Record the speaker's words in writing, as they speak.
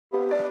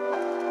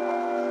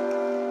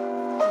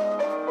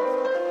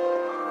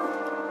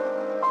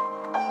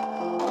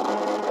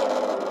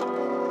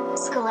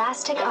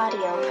Scholastic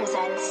Audio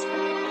presents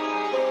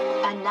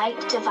A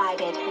Night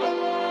Divided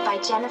by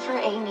Jennifer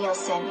A.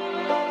 Nielsen.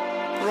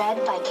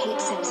 Read by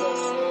Kate Simses.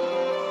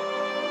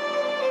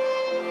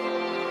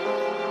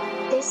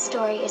 This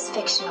story is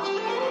fictional,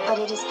 but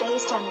it is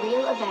based on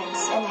real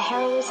events and the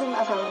heroism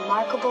of a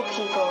remarkable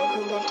people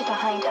who lived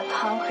behind a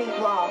concrete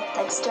wall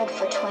that stood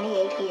for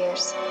 28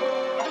 years.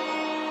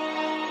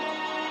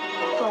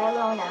 For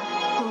Alona,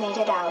 who made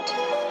it out,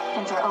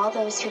 and for all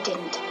those who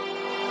didn't.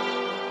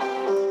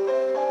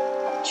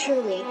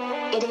 Truly,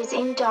 it is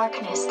in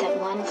darkness that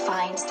one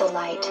finds the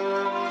light.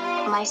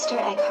 Meister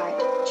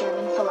Eckhart,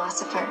 German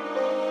philosopher.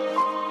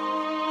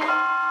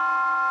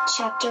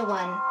 Chapter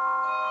 1.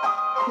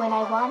 When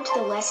I want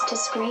the West to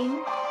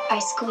scream, I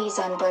squeeze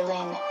on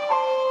Berlin.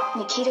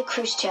 Nikita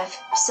Khrushchev,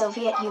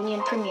 Soviet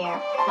Union Premier,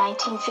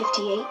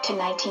 1958 to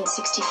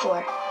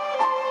 1964.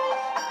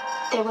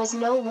 There was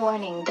no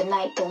warning the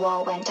night the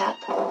wall went up.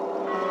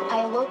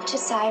 I awoke to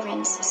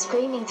sirens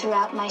screaming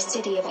throughout my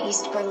city of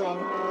East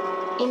Berlin.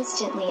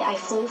 Instantly, I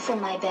flew from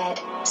my bed.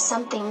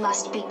 Something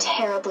must be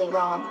terribly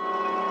wrong.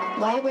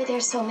 Why were there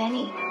so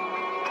many?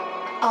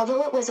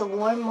 Although it was a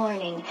warm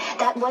morning,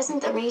 that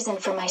wasn't the reason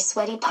for my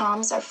sweaty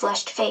palms or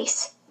flushed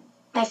face.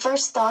 My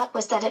first thought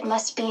was that it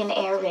must be an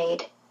air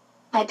raid.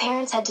 My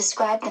parents had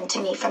described them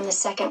to me from the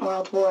Second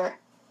World War.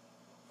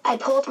 I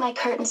pulled my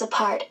curtains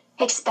apart,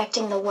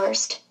 expecting the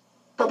worst.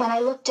 But when I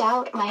looked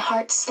out, my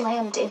heart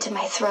slammed into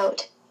my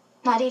throat.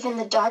 Not even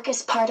the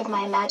darkest part of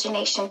my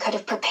imagination could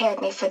have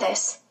prepared me for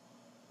this.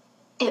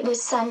 It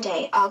was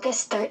Sunday,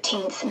 August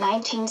 13th,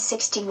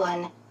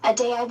 1961, a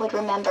day I would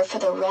remember for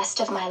the rest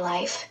of my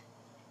life,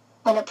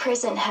 when a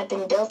prison had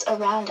been built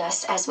around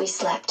us as we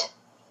slept.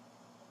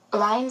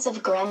 Lines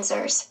of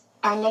Grenzers,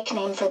 our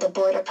nickname for the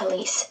border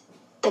police,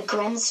 the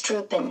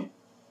Grenztruppen,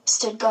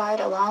 stood guard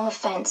along a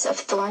fence of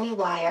thorny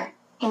wire,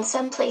 in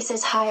some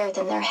places higher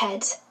than their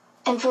heads,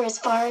 and for as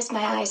far as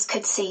my eyes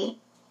could see.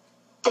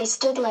 They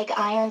stood like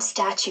iron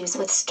statues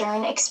with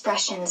stern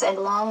expressions and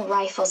long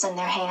rifles in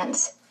their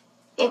hands.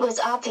 It was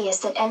obvious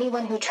that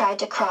anyone who tried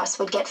to cross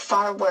would get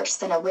far worse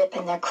than a rip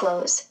in their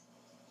clothes.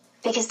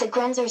 Because the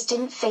Grenzers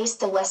didn't face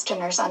the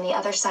Westerners on the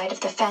other side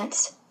of the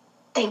fence.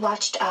 They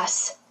watched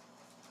us.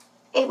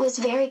 It was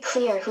very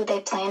clear who they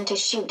planned to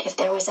shoot if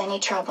there was any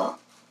trouble.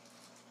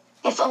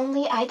 If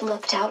only I'd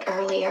looked out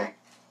earlier.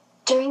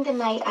 During the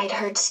night I'd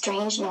heard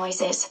strange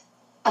noises,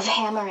 of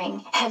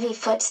hammering, heavy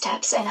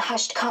footsteps, and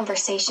hushed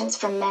conversations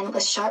from men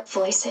with sharp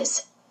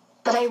voices.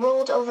 But I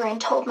rolled over and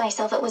told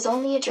myself it was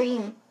only a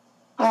dream.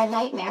 Or a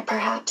nightmare,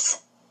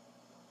 perhaps.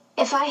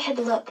 If I had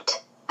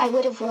looked, I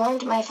would have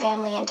warned my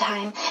family in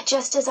time,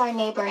 just as our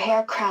neighbor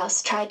Herr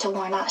Kraus tried to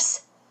warn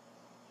us.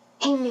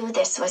 He knew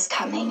this was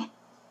coming.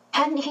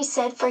 Hadn't he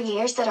said for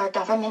years that our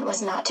government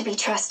was not to be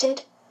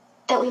trusted?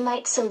 That we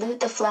might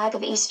salute the flag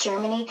of East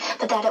Germany,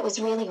 but that it was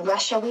really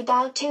Russia we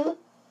bowed to?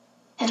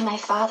 And my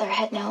father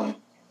had known.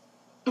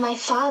 My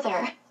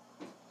father.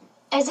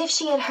 As if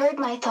she had heard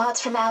my thoughts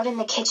from out in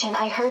the kitchen,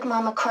 I heard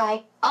Mama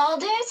cry,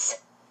 "Aldous?"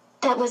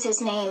 That was his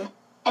name.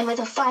 And with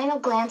a final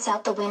glance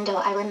out the window,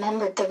 I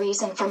remembered the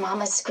reason for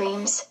Mama's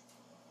screams.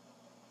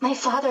 My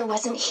father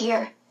wasn't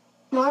here,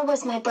 nor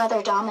was my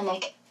brother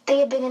Dominic. They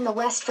had been in the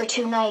West for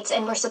 2 nights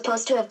and were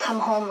supposed to have come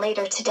home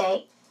later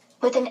today.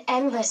 With an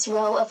endless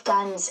row of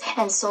guns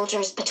and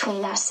soldiers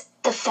between us,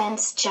 the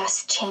fence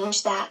just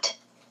changed that.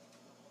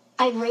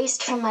 I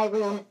raced from my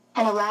room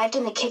and arrived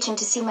in the kitchen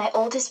to see my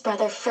oldest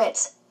brother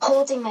Fritz,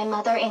 holding my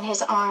mother in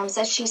his arms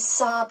as she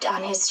sobbed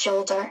on his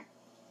shoulder.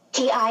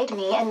 He eyed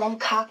me and then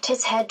cocked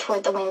his head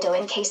toward the window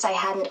in case I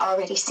hadn't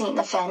already seen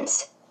the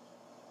fence.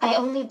 I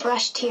only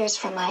brushed tears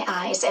from my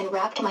eyes and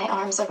wrapped my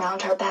arms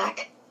around her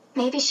back.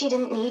 Maybe she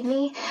didn't need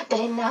me,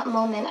 but in that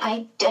moment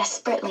I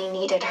desperately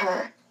needed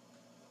her.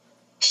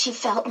 She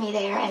felt me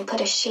there and put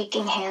a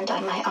shaking hand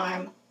on my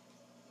arm.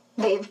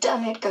 "They've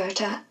done it,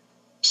 Goethe,"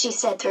 she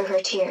said through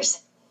her tears.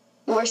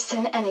 "Worse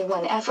than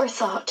anyone ever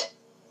thought."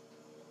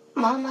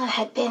 Mama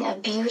had been a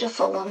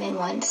beautiful woman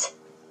once,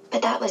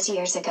 but that was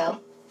years ago.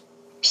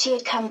 She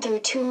had come through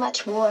too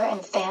much war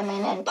and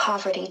famine and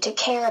poverty to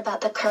care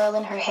about the curl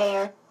in her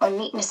hair or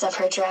neatness of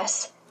her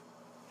dress.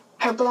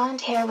 Her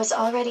blonde hair was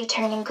already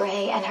turning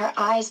gray and her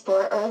eyes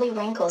bore early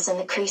wrinkles in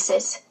the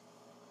creases.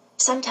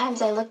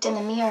 Sometimes I looked in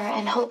the mirror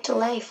and hoped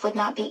life would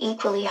not be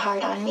equally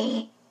hard on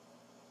me.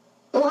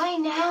 "Why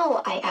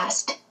now?" I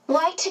asked.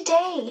 "Why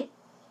today?"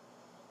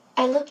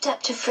 I looked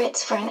up to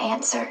Fritz for an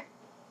answer.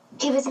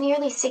 He was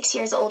nearly 6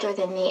 years older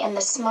than me and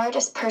the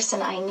smartest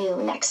person I knew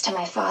next to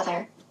my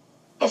father.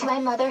 If my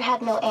mother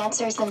had no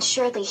answers, then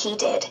surely he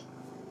did.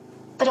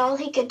 But all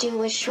he could do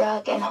was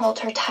shrug and hold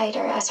her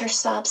tighter as her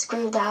sobs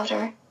grew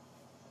louder.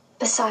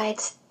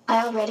 Besides,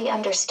 I already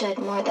understood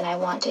more than I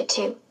wanted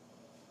to.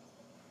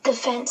 The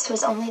fence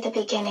was only the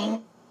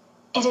beginning.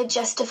 It had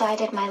just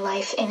divided my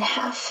life in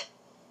half,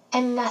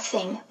 and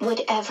nothing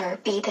would ever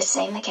be the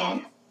same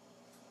again.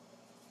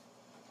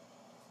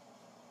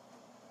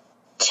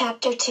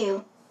 Chapter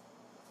 2.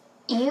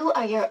 You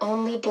are your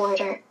only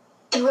border.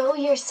 Throw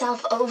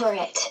yourself over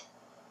it.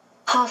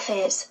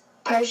 Hafiz,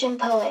 Persian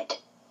poet.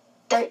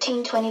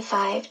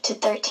 1325 to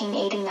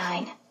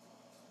 1389.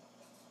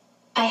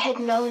 I had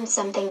known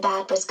something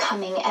bad was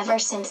coming ever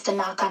since the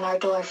knock on our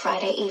door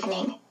Friday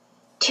evening,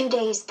 2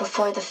 days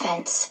before the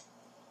fence.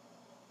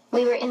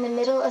 We were in the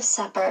middle of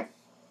supper.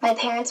 My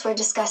parents were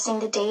discussing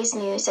the day's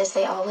news as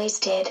they always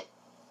did.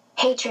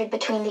 Hatred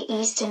between the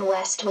East and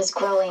West was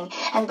growing,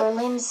 and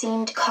Berlin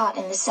seemed caught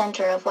in the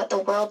center of what the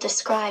world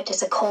described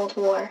as a Cold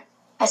War,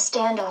 a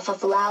standoff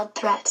of loud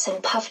threats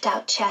and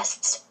puffed-out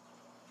chests.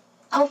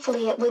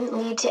 Hopefully it wouldn't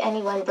lead to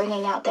anyone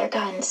bringing out their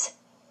guns.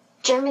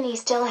 Germany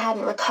still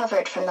hadn't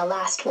recovered from the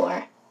last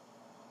war.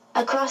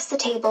 Across the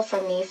table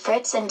from me,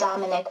 Fritz and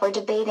Dominic were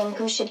debating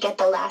who should get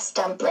the last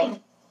dumpling,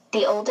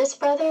 the oldest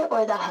brother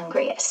or the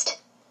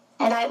hungriest.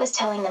 And I was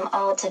telling them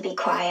all to be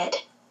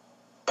quiet.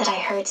 But I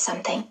heard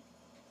something.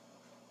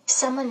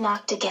 Someone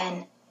knocked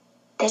again.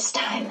 This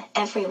time,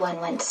 everyone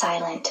went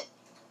silent.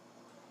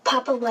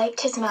 Papa wiped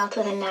his mouth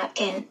with a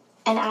napkin,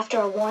 and after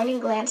a warning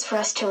glance for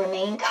us to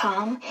remain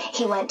calm,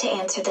 he went to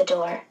answer the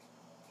door.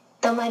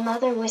 Though my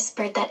mother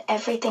whispered that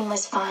everything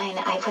was fine,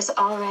 I was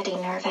already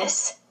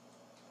nervous.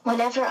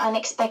 Whenever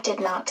unexpected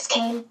knocks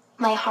came,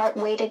 my heart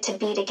waited to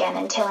beat again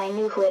until I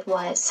knew who it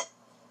was.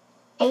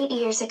 8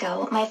 years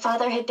ago, my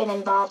father had been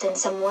involved in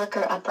some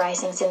worker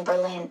uprisings in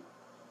Berlin.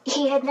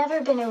 He had never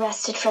been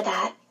arrested for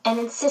that, and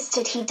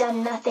insisted he'd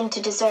done nothing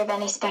to deserve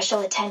any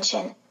special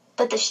attention,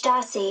 but the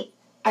Stasi,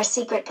 our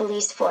secret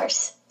police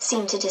force,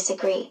 seemed to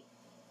disagree.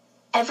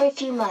 Every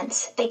few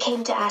months, they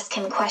came to ask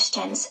him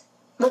questions,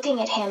 looking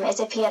at him as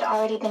if he had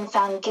already been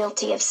found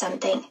guilty of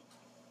something.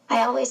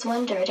 I always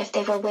wondered if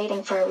they were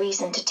waiting for a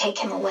reason to take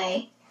him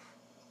away.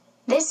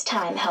 This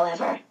time,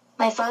 however,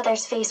 my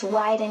father's face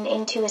widened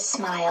into a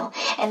smile,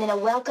 and in a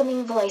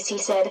welcoming voice he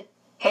said,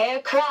 "Herr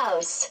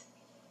Kraus!"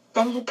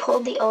 Then he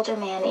pulled the older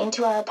man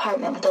into our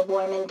apartment with a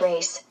warm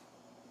embrace.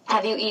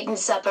 "Have you eaten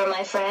supper,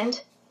 my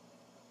friend?"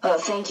 "Oh,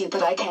 thank you,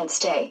 but I can't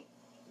stay."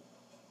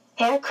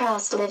 Herr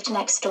Kraus lived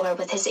next door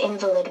with his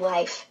invalid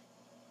wife.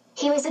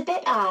 He was a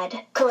bit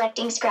odd,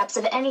 collecting scraps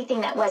of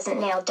anything that wasn't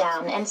nailed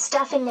down and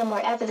stuffing them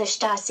wherever the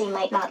Stasi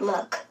might not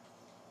look.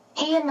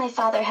 He and my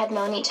father had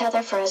known each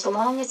other for as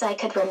long as I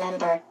could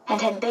remember,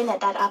 and had been at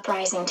that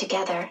uprising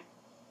together.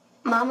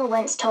 Mama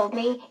once told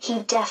me he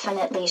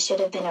definitely should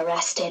have been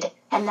arrested,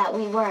 and that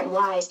we weren't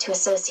wise to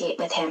associate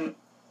with him.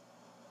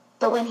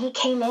 But when he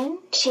came in,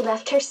 she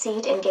left her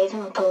seat and gave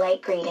him a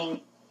polite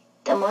greeting.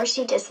 The more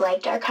she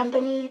disliked our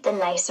company, the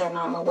nicer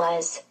Mama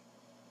was.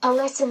 A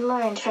lesson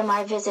learned from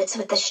our visits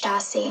with the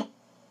Stasi.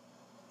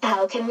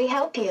 "How can we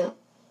help you?"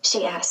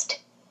 she asked.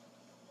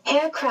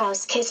 Herr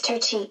Kraus kissed her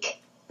cheek,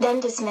 then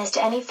dismissed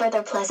any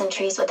further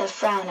pleasantries with a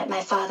frown at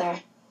my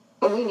father.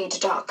 "We need to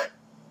talk."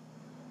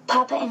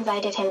 Papa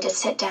invited him to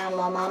sit down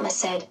while Mama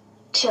said,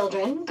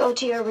 "Children, go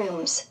to your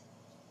rooms."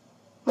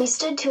 We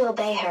stood to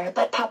obey her,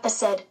 but Papa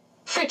said,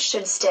 "Fritz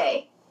should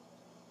stay."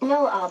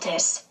 "No,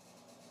 Aldous."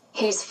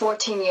 "He's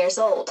 14 years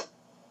old.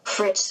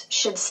 Fritz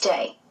should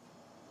stay."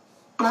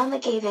 Mama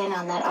gave in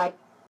on that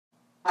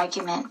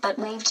argument, but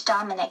waved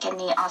Dominic and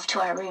me off to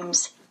our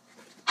rooms.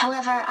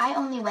 However, I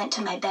only went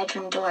to my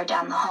bedroom door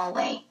down the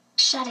hallway,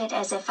 shut it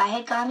as if I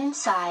had gone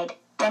inside,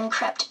 then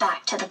crept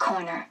back to the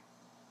corner.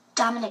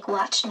 Dominic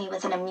watched me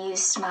with an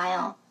amused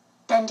smile,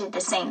 then did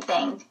the same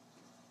thing.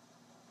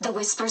 "The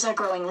whispers are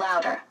growing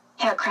louder,"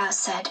 Herr Kraus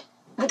said.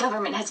 "The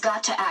government has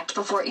got to act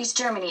before East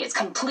Germany is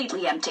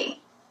completely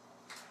empty."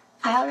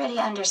 I already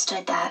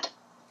understood that.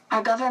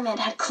 Our government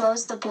had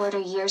closed the border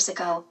years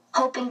ago,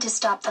 hoping to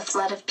stop the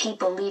flood of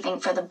people leaving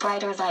for the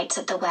brighter lights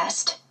of the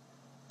West.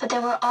 But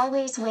there were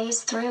always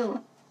ways through,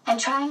 and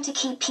trying to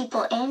keep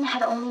people in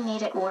had only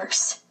made it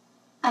worse.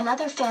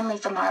 Another family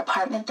from our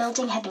apartment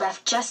building had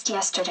left just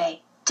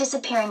yesterday,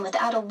 disappearing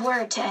without a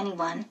word to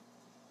anyone.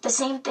 The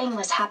same thing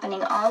was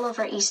happening all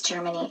over East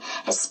Germany,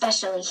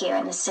 especially here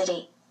in the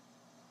city.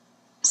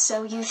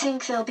 "So you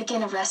think they'll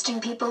begin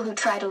arresting people who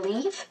try to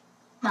leave?"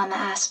 Mama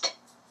asked.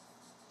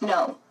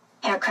 "No,"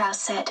 Herr Kraus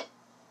said.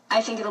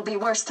 "I think it'll be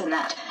worse than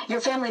that. Your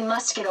family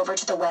must get over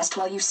to the West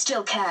while you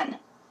still can."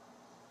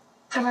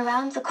 From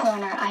around the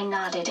corner, I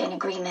nodded in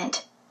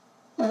agreement.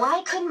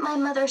 Why couldn't my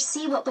mother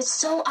see what was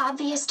so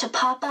obvious to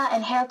Papa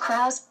and Herr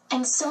Kraus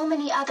and so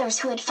many others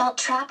who had felt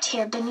trapped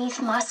here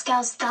beneath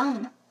Moscow's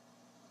thumb?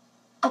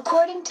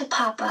 According to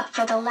Papa,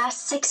 for the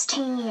last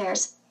 16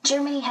 years,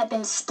 Germany had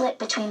been split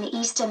between the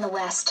East and the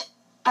West,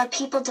 our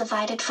people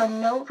divided for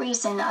no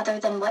reason other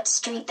than what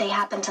street they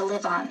happened to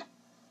live on.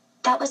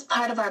 That was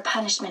part of our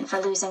punishment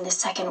for losing the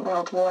Second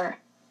World War.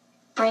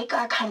 Break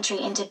our country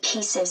into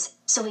pieces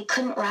so we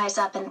couldn't rise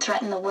up and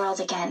threaten the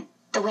world again,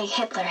 the way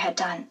Hitler had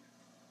done.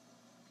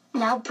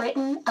 Now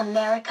Britain,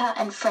 America,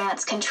 and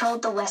France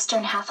controlled the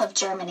western half of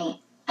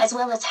Germany, as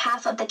well as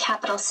half of the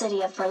capital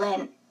city of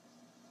Berlin.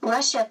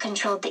 Russia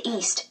controlled the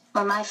east,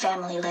 where my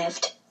family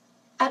lived.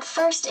 At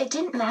first, it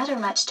didn't matter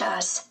much to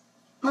us.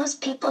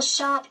 Most people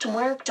shopped,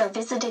 worked, or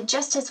visited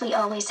just as we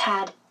always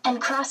had, and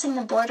crossing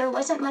the border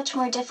wasn't much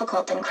more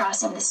difficult than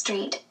crossing the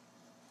street.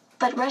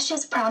 But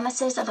Russia's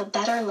promises of a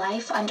better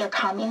life under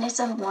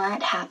communism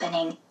weren't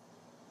happening.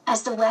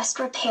 As the West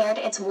repaired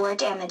its war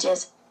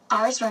damages,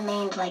 Ours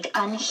remained like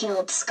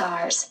unhealed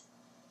scars.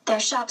 Their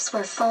shops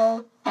were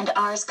full, and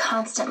ours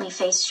constantly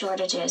faced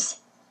shortages.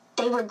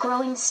 They were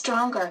growing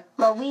stronger,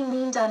 while we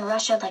leaned on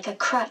Russia like a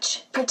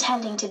crutch,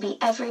 pretending to be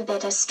every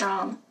bit as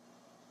strong.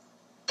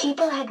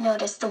 People had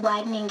noticed the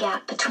widening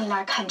gap between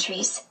our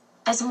countries.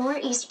 As more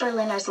East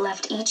Berliners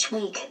left each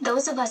week,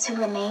 those of us who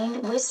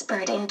remained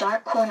whispered in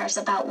dark corners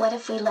about what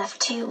if we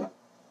left too.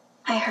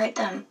 I heard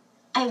them.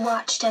 I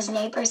watched as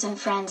neighbors and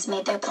friends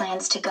made their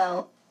plans to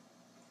go.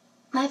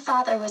 My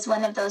father was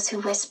one of those who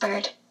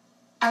whispered.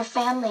 Our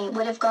family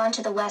would have gone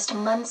to the West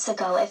months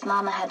ago if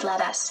Mama had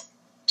let us.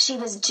 She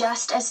was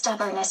just as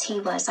stubborn as he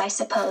was, I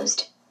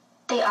supposed.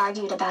 They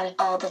argued about it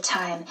all the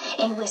time,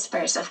 in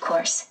whispers, of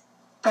course.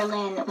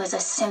 Berlin was a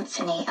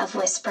symphony of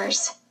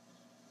whispers.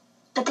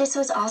 But this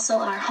was also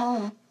our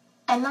home,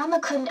 and Mama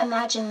couldn't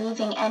imagine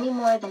leaving any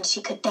more than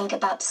she could think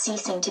about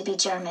ceasing to be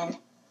German.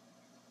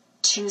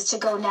 "Choose to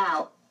go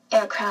now,"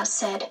 Herr Kraus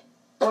said,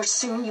 "or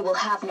soon you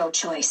will have no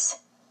choice."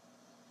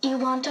 "You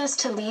want us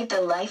to leave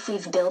the life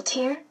we've built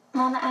here?"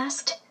 Mama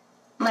asked.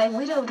 "My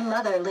widowed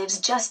mother lives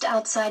just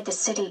outside the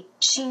city.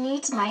 She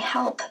needs my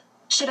help.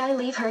 Should I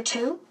leave her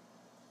too?"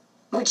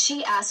 "Would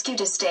she ask you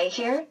to stay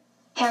here?"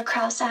 Herr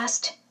Kraus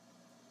asked.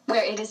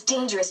 "Where it is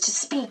dangerous to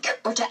speak,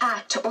 or to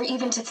act, or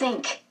even to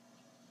think."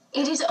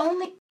 "It is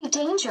only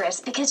dangerous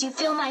because you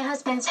fill my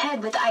husband's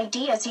head with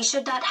ideas he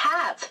should not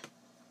have."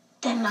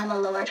 Then Mama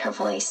lowered her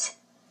voice.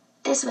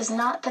 This was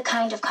not the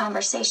kind of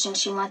conversation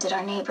she wanted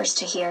our neighbors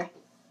to hear.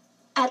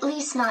 At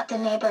least not the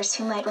neighbors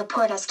who might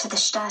report us to the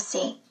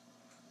Stasi.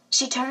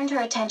 She turned her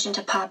attention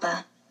to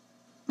Papa.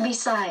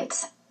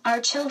 "Besides, our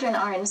children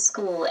are in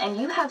school and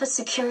you have a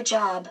secure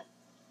job."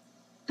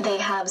 "They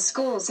have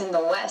schools in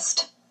the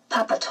West,"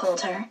 Papa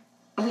told her.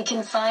 "We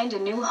can find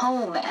a new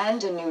home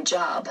and a new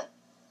job."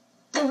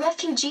 "The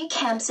refugee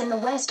camps in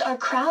the West are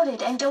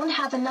crowded and don't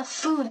have enough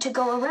food to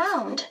go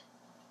around."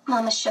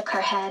 Mama shook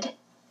her head.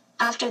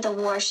 After the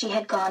war, she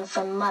had gone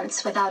for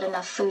months without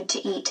enough food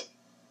to eat.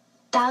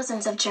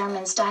 Thousands of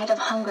Germans died of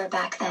hunger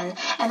back then,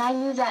 and I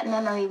knew that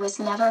memory was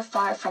never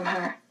far from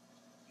her.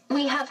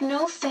 "We have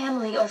no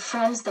family or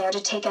friends there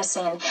to take us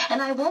in,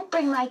 and I won't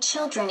bring my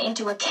children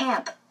into a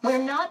camp.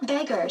 We're not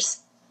beggars."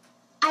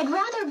 "I'd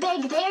rather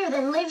beg there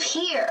than live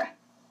here."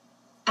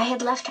 I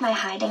had left my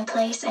hiding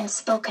place and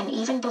spoken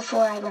even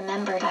before I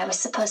remembered I was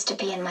supposed to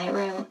be in my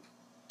room.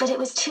 But it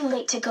was too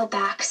late to go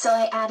back, so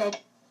I added,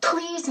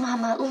 "Please,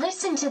 Mama,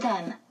 listen to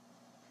them."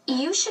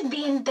 "You should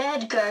be in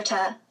bed,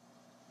 Goethe."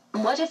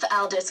 "What if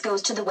Aldous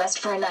goes to the West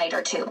for a night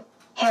or two?"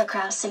 Herr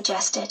Kraus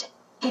suggested.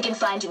 "He can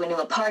find you a new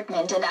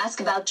apartment and ask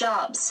about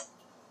jobs."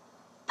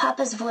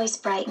 Papa's voice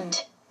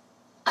brightened.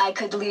 "I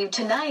could leave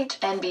tonight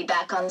and be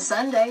back on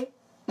Sunday.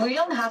 We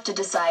don't have to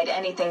decide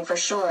anything for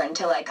sure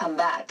until I come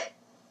back."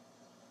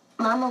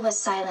 Mama was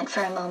silent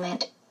for a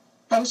moment.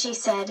 Then she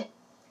said,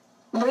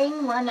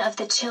 "Bring one of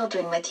the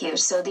children with you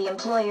so the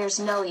employers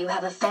know you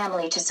have a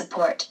family to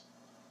support."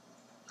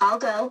 "I'll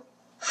go,"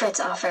 Fritz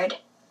offered.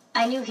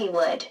 I knew he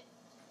would.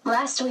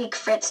 Last week,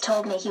 Fritz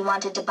told me he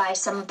wanted to buy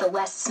some of the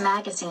West's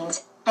magazines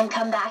and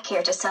come back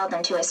here to sell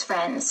them to his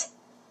friends.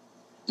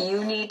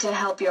 "You need to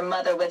help your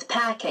mother with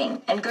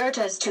packing, and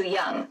Goethe's too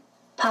young,"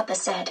 Papa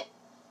said.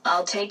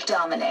 "I'll take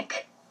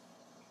Dominic."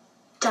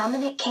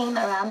 Dominic came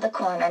around the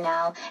corner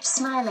now,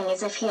 smiling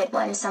as if he had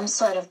won some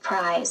sort of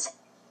prize.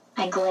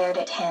 I glared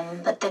at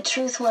him, but the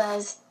truth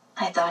was,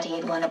 I thought he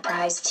had won a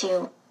prize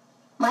too.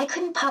 Why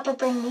couldn't Papa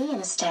bring me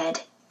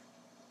instead?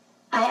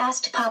 I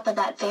asked Papa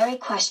that very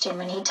question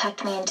when he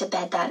tucked me into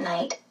bed that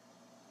night.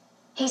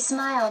 He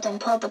smiled and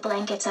pulled the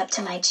blankets up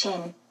to my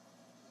chin.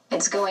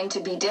 "It's going to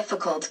be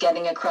difficult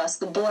getting across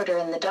the border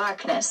in the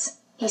darkness,"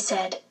 he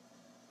said.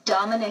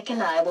 "Dominic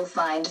and I will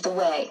find the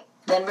way,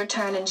 then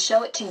return and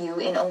show it to you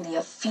in only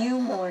a few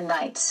more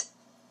nights."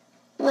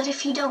 "What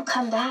if you don't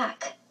come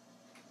back?"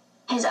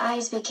 His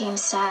eyes became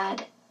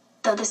sad,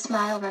 though the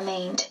smile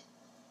remained.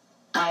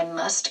 "I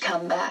must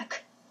come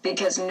back,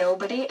 because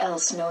nobody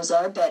else knows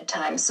our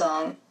bedtime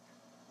song."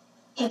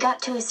 He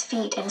got to his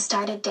feet and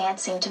started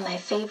dancing to my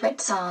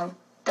favorite song,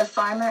 "The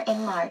Farmer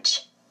in March,"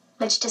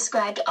 which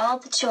described all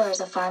the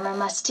chores a farmer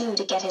must do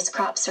to get his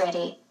crops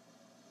ready.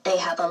 "They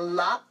have a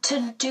lot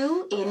to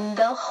do in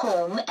the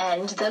home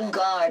and the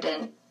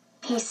garden,"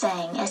 he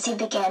sang as he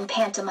began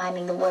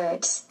pantomiming the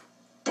words.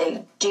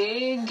 "They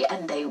dig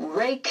and they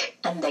rake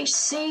and they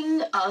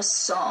sing a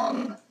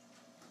song."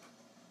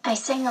 I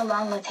sang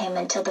along with him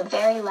until the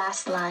very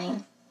last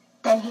line.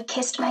 Then he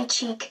kissed my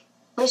cheek,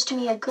 wished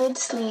me a good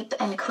sleep,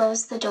 and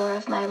closed the door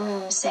of my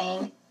room,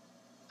 saying,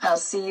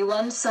 "I'll see you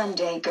on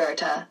Sunday,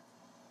 Goethe."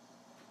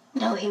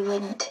 No, he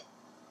wouldn't.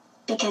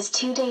 Because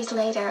 2 days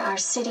later our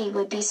city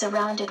would be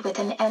surrounded with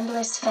an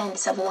endless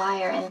fence of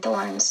wire and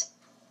thorns.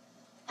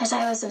 As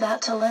I was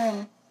about to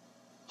learn,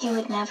 he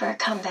would never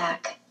come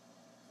back.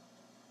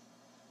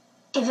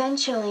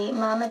 Eventually,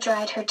 Mama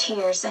dried her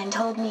tears and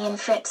told me and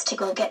Fritz to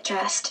go get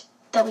dressed,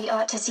 that we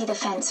ought to see the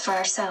fence for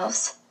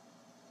ourselves.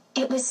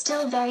 It was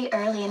still very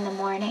early in the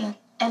morning,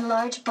 and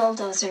large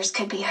bulldozers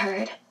could be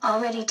heard,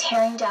 already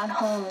tearing down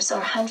homes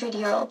or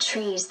 100-year-old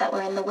trees that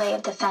were in the way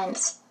of the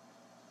fence.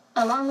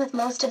 Along with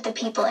most of the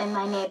people in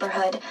my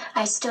neighborhood,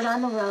 I stood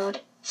on the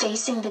road,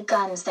 facing the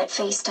guns that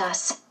faced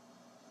us.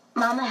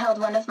 Mama held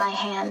one of my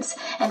hands,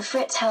 and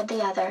Fritz held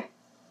the other.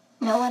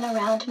 No one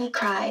around me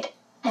cried,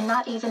 and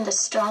not even the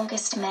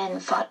strongest men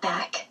fought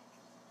back.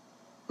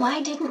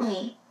 Why didn't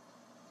we?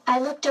 I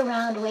looked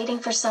around waiting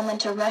for someone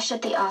to rush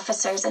at the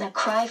officers in a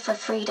cry for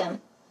freedom.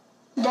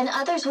 Then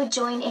others would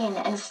join in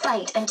and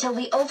fight until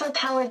we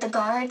overpowered the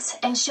guards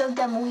and showed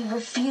them we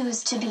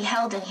refused to be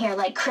held in here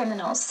like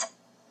criminals.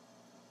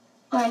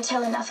 Or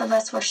until enough of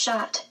us were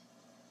shot.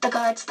 The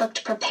guards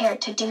looked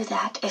prepared to do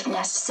that if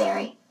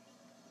necessary.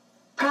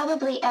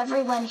 Probably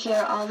everyone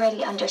here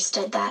already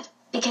understood that,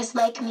 because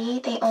like me,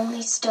 they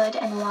only stood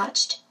and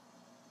watched.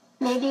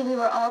 Maybe we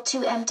were all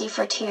too empty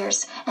for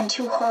tears and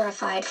too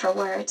horrified for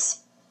words.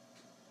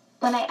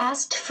 When I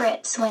asked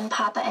Fritz when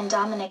Papa and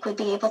Dominic would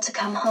be able to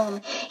come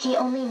home, he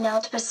only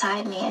knelt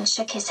beside me and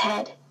shook his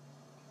head.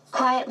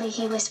 Quietly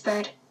he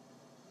whispered,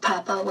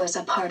 "Papa was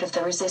a part of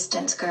the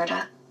resistance,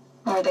 Gerda.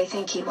 Or they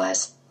think he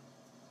was.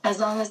 As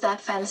long as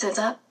that fence is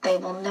up, they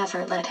will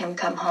never let him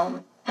come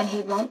home, and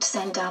he won't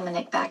send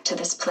Dominic back to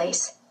this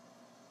place.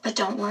 But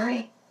don't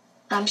worry,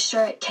 I'm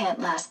sure it can't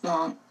last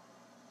long."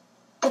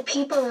 The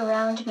people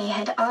around me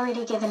had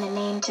already given a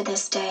name to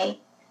this day,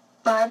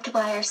 Barbed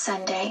Wire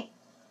Sunday,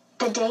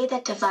 the day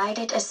that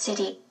divided a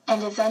city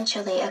and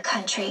eventually a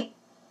country.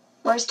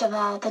 Worst of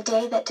all, the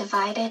day that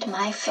divided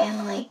my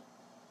family.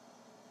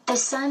 The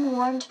sun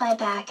warmed my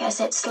back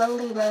as it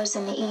slowly rose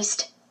in the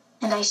east,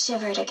 and I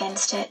shivered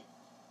against it.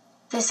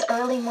 This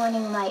early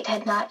morning light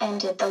had not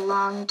ended the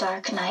long,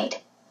 dark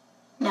night.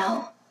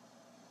 No.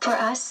 For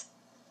us,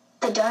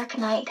 the dark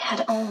night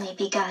had only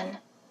begun.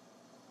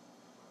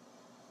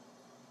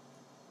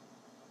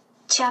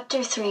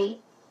 Chapter 3.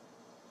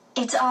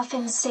 It's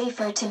often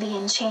safer to be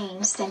in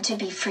chains than to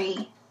be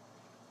free.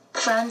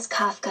 Franz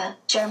Kafka,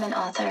 German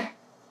author.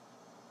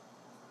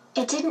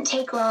 It didn't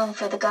take long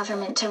for the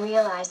government to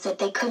realize that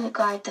they couldn't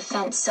guard the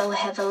fence so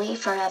heavily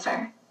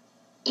forever.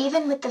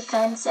 Even with the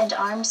fence and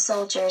armed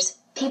soldiers,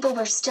 people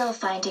were still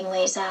finding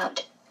ways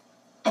out.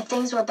 If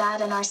things were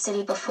bad in our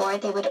city before,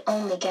 they would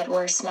only get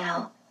worse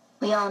now.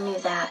 We all knew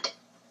that.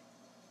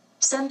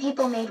 Some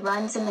people made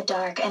runs in the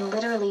dark and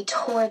literally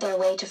tore their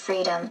way to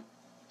freedom.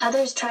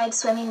 Others tried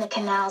swimming the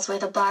canals where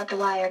the barbed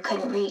wire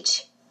couldn't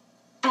reach.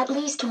 At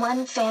least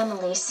one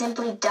family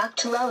simply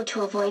ducked low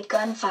to avoid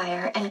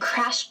gunfire and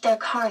crashed their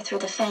car through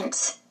the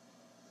fence.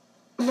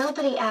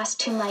 Nobody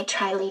asked who might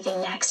try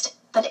leaving next,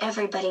 but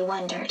everybody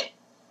wondered.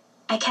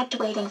 I kept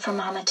waiting for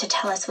Mama to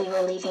tell us we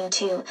were leaving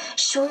too.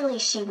 Surely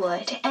she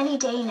would, any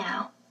day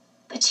now.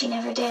 But she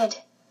never did.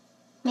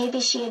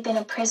 Maybe she had been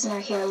a prisoner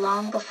here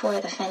long before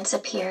the fence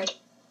appeared.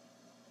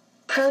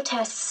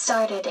 Protests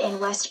started in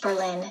West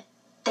Berlin.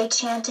 They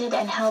chanted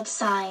and held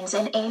signs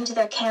and aimed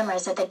their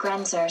cameras at the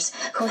Grenzers,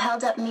 who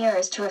held up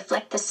mirrors to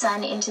reflect the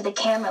sun into the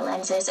camera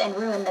lenses and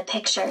ruin the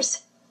pictures.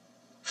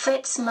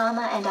 Fritz,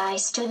 Mama, and I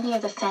stood near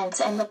the fence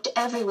and looked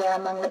everywhere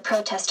among the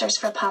protesters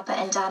for Papa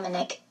and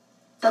Dominic.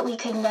 But we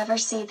could never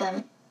see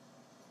them.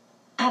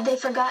 "Have they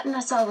forgotten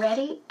us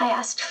already?" I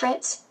asked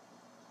Fritz.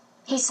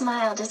 He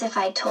smiled as if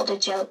I'd told a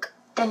joke,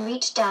 then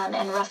reached down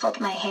and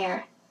ruffled my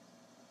hair.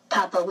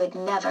 "Papa would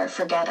never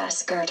forget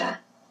us, Gerda."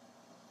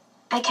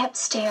 I kept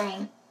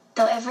staring,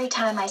 though every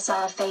time I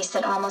saw a face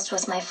that almost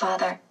was my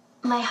father,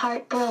 my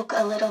heart broke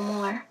a little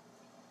more.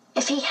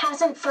 If he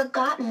hasn't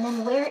forgotten,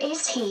 then where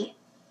is he?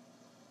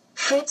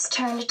 Fritz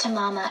turned to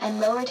Mama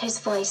and lowered his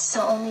voice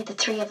so only the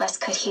three of us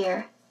could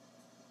hear.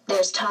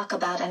 "There's talk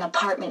about an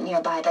apartment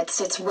nearby that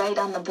sits right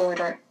on the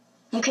border.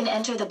 You can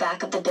enter the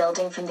back of the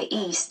building from the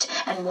east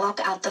and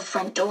walk out the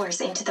front doors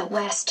into the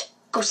west.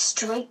 Go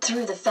straight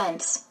through the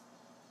fence."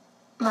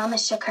 Mama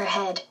shook her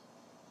head.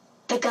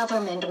 "The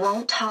government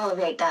won't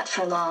tolerate that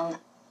for long.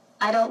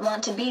 I don't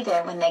want to be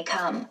there when they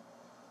come."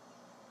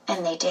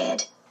 And they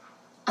did.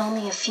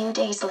 Only a few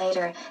days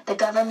later, the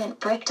government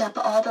bricked up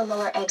all the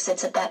lower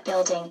exits of that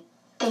building,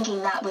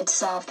 thinking that would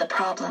solve the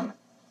problem.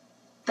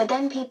 But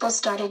then people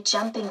started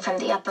jumping from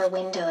the upper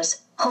windows,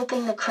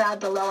 hoping the crowd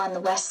below on the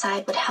west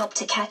side would help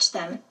to catch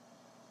them.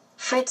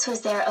 Fritz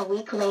was there a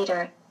week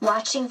later,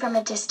 watching from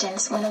a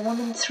distance when a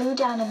woman threw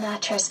down a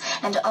mattress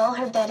and all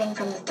her bedding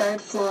from the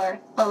third floor,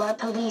 while our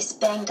police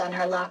banged on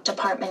her locked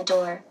apartment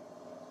door.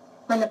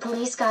 When the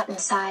police got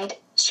inside,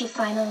 she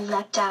finally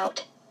leapt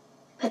out.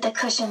 But the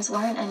cushions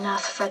weren't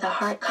enough for the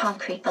hard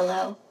concrete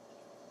below.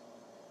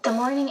 The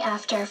morning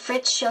after,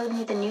 Fritz showed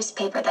me the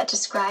newspaper that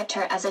described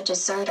her as a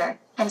deserter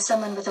and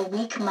someone with a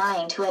weak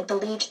mind who had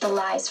believed the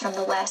lies from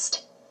the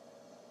West.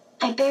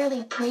 I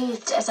barely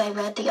breathed as I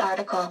read the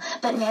article,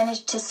 but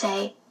managed to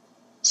say,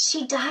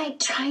 "She died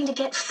trying to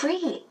get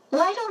free.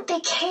 Why don't they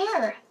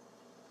care?"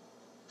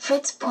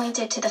 Fritz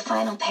pointed to the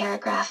final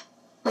paragraph,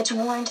 which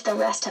warned the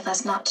rest of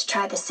us not to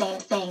try the same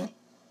thing.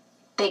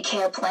 "They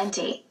care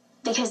plenty,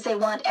 because they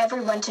want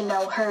everyone to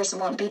know hers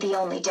won't be the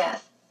only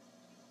death."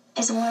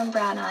 His warm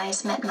brown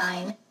eyes met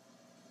mine.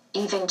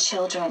 "Even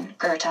children,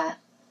 Gerda."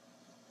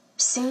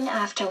 Soon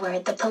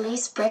afterward, the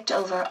police bricked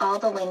over all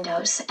the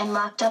windows and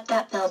locked up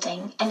that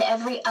building and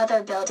every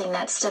other building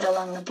that stood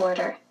along the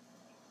border.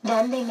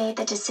 Then they made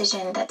the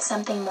decision that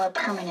something more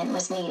permanent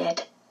was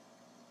needed.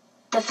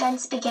 The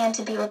fence began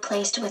to be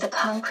replaced with a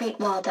concrete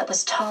wall that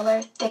was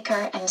taller,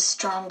 thicker, and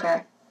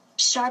stronger.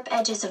 Sharp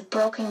edges of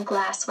broken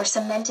glass were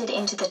cemented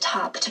into the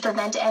top to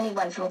prevent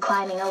anyone from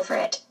climbing over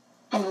it,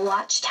 and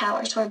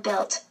watchtowers were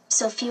built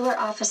so fewer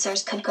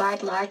officers could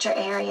guard larger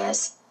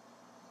areas.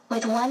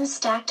 With one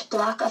stacked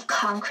block of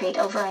concrete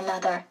over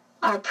another,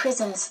 our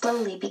prison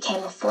slowly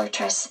became a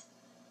fortress,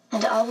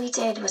 and all we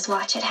did was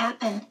watch it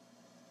happen.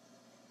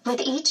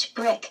 With each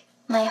brick,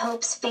 my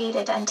hopes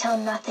faded until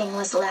nothing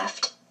was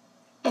left.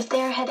 If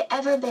there had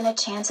ever been a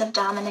chance of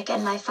Dominic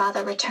and my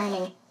father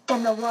returning,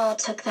 then the wall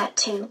took that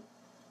too.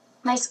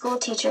 My school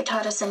teacher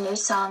taught us a new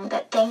song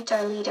that thanked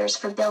our leaders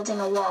for building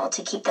a wall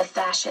to keep the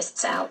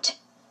fascists out.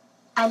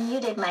 I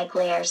muted my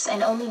glares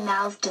and only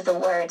mouthed the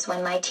words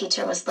when my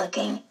teacher was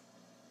looking.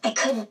 I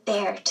couldn't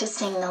bear to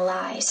sing the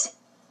lies.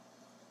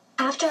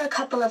 After a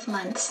couple of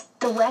months,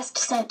 the West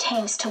sent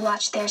tanks to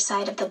watch their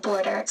side of the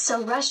border,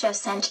 so Russia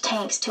sent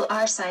tanks to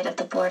our side of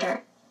the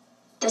border.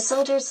 The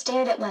soldiers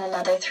stared at one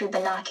another through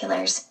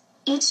binoculars,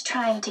 each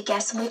trying to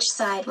guess which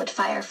side would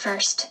fire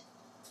first.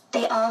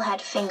 They all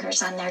had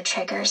fingers on their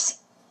triggers.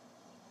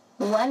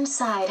 "One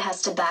side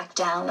has to back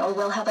down or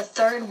we'll have a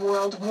third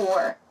world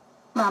war,"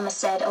 Mama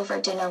said over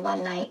dinner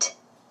one night.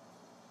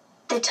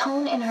 The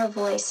tone in her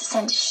voice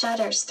sent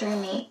shudders through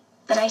me,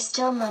 but I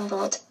still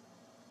mumbled,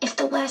 "If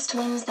the West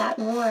wins that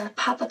war,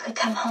 Papa could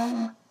come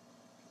home."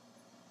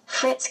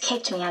 Fritz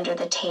kicked me under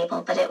the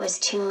table, but it was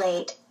too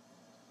late.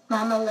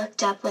 Mama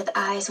looked up with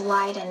eyes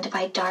widened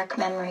by dark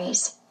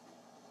memories.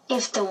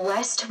 "If the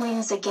West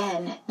wins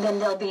again, then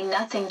there'll be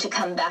nothing to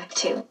come back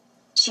to,"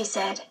 she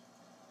said.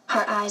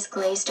 Her eyes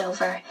glazed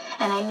over,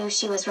 and I knew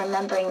she was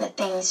remembering the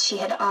things she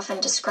had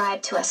often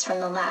described to us from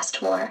the last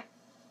war.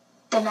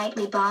 The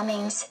nightly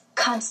bombings,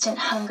 constant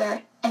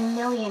hunger, and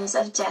millions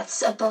of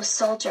deaths of both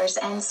soldiers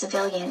and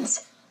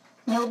civilians.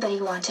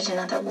 Nobody wanted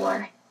another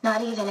war,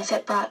 not even if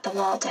it brought the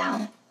wall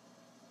down.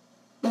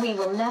 "We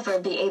will never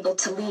be able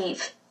to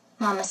leave,"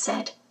 Mama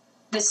said.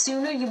 "The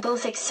sooner you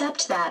both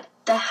accept that,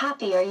 the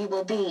happier you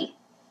will be."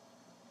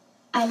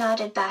 I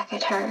nodded back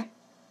at her,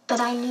 but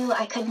I knew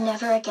I could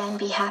never again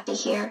be happy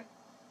here,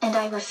 and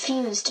I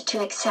refused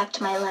to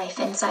accept my life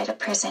inside a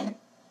prison.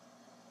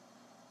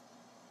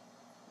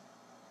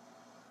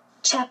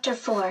 Chapter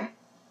 4.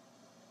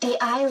 The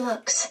eye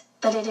looks,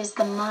 but it is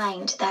the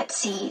mind that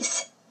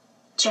sees.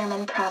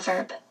 German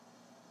proverb.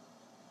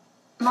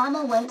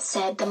 Mama once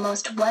said the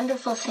most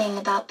wonderful thing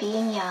about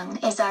being young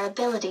is our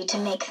ability to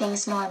make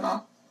things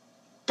normal.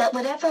 That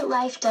whatever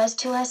life does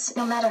to us,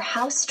 no matter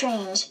how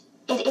strange,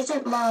 it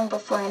isn't long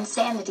before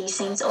insanity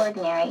seems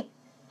ordinary,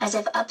 as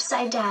if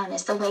upside down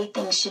is the way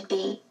things should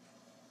be.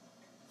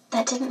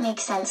 That didn't make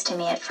sense to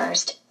me at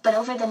first, but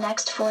over the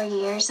next 4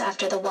 years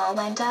after the wall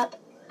went up,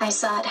 I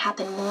saw it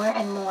happen more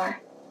and more.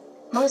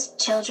 Most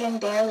children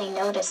barely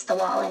noticed the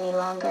wall any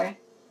longer.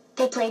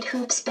 They played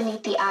hoops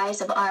beneath the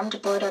eyes of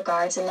armed border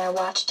guards in their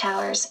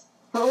watchtowers,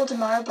 rolled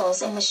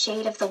marbles in the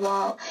shade of the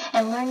wall,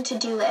 and learned to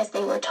do as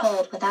they were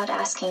told without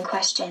asking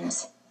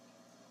questions.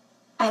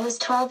 I was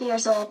 12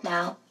 years old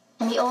now,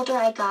 and the older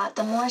I got,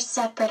 the more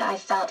separate I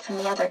felt from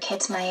the other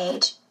kids my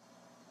age.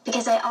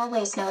 Because I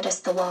always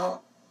noticed the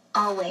wall.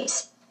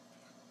 Always.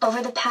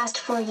 Over the past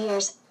 4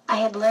 years, I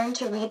had learned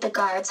to read the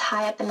guards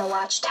high up in the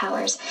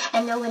watchtowers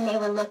and know when they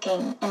were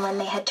looking and when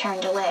they had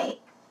turned away.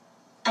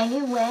 I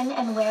knew when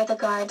and where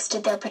the guards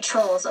did their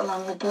patrols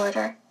along the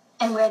border,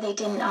 and where they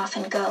didn't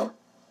often go.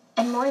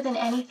 And more than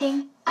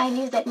anything, I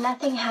knew that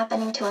nothing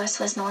happening to us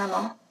was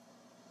normal.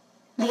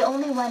 The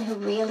only one who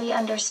really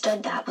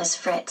understood that was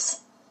Fritz,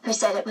 who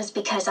said it was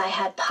because I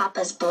had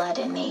Papa's blood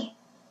in me.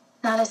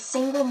 Not a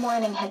single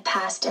morning had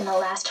passed in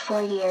the last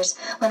 4 years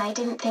when I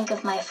didn't think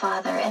of my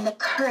father and the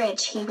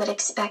courage he would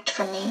expect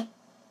from me.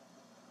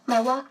 My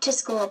walk to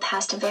school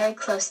passed very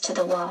close to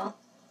the wall,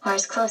 or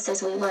as close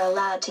as we were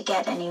allowed to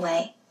get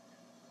anyway.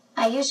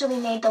 I usually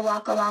made the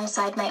walk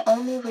alongside my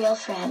only real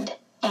friend,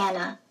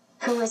 Anna,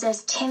 who was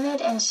as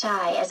timid and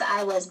shy as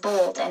I was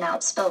bold and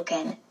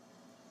outspoken.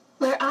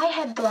 Where I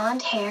had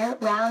blonde hair,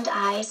 round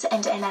eyes,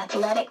 and an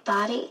athletic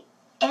body,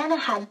 Anna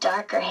had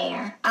darker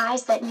hair,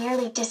 eyes that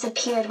nearly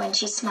disappeared when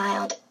she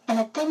smiled, and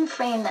a thin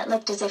frame that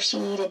looked as if she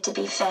needed to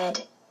be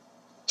fed.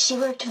 She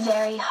worked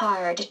very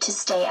hard to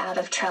stay out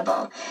of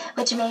trouble,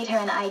 which made her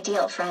an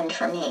ideal friend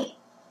for me.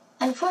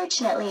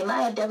 Unfortunately,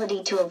 my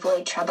ability to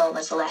avoid trouble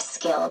was less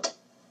skilled.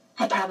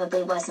 I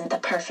probably wasn't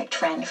the perfect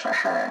friend for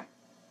her.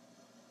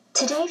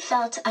 Today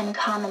felt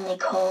uncommonly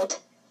cold.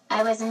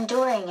 I was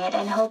enduring it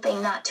and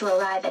hoping not to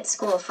arrive at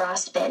school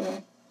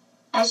frostbitten.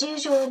 As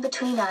usual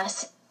between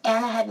us,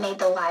 Anna had made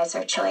the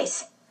wiser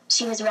choice.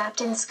 She was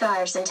wrapped in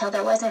scarves until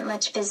there wasn't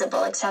much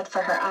visible except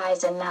for her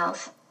eyes and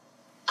mouth.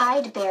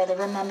 I'd barely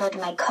remembered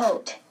my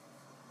coat.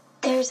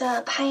 "There's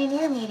a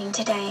pioneer meeting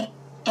today,"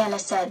 Anna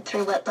said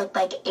through what looked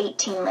like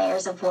 18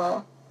 layers of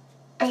wool.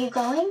 "Are you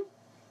going?"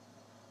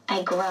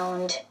 I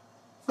groaned.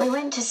 We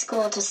went to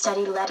school to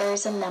study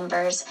letters and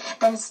numbers,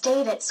 then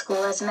stayed at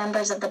school as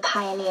members of the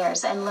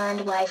pioneers and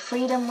learned why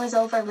freedom was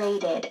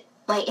overrated,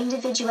 why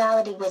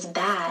individuality was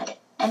bad,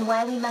 and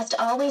why we must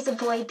always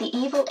avoid the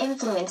evil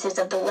influences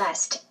of the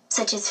West,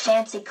 such as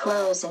fancy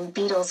clothes and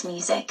Beatles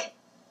music.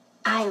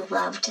 I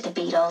loved the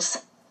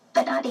Beatles,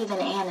 but not even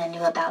Anna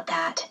knew about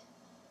that.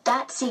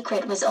 That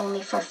secret was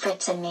only for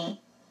Fritz and me.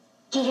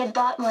 He had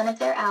bought one of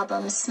their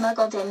albums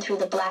smuggled in through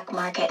the black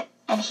market,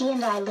 and he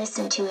and I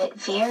listened to it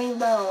very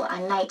low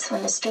on nights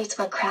when the streets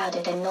were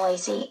crowded and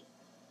noisy.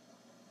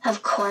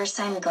 "Of course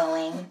I'm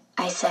going,"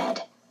 I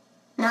said.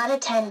 Not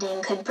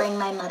attending could bring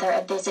my mother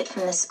a visit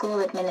from the school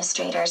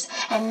administrators,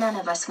 and none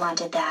of us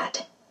wanted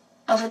that.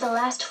 Over the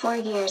last 4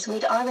 years,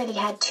 we'd already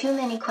had too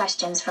many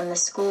questions from the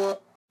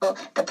school,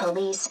 the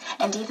police,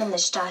 and even the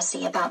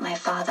Stasi about my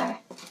father.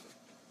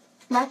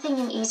 Nothing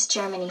in East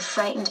Germany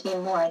frightened me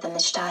more than the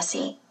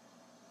Stasi.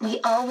 We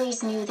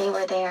always knew they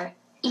were there,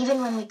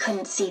 even when we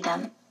couldn't see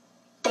them.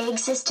 They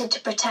existed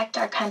to protect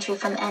our country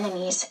from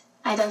enemies,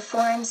 either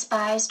foreign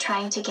spies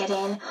trying to get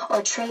in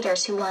or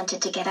traitors who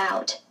wanted to get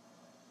out.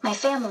 My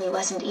family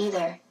wasn't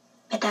either,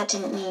 but that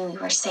didn't mean we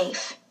were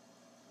safe.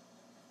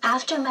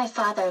 After my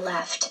father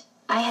left,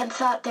 I had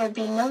thought there'd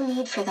be no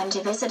need for them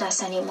to visit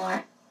us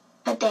anymore,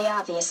 but they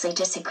obviously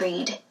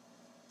disagreed.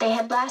 They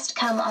had last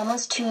come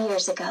almost 2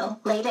 years ago,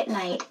 late at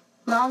night,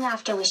 long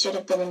after we should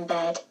have been in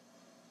bed.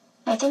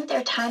 I think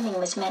their timing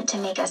was meant to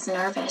make us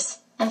nervous,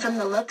 and from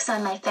the looks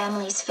on my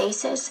family's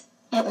faces,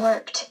 it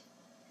worked.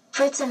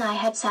 Fritz and I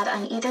had sat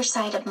on either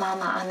side of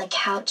Mama on the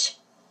couch.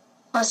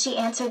 While she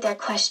answered their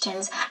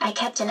questions, I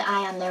kept an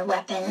eye on their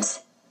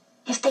weapons.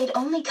 If they'd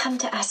only come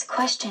to ask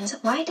questions,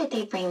 why did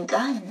they bring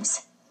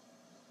guns?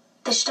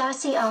 The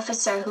Stasi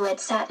officer who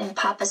had sat in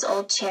Papa's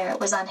old chair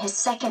was on his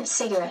second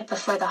cigarette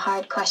before the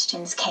hard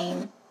questions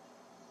came.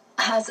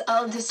 "Has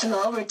Aldous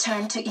Lowe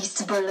returned to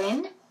East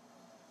Berlin?"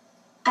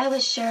 I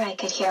was sure I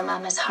could hear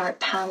Mama's heart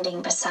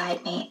pounding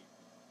beside me.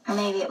 Or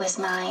maybe it was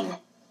mine,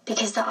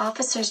 because the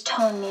officer's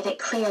tone made it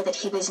clear that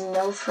he was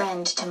no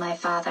friend to my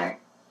father.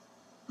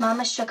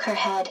 Mama shook her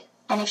head,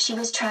 and if she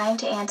was trying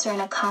to answer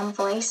in a calm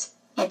voice,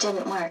 it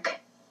didn't work.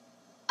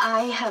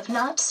 "I have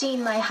not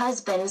seen my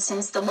husband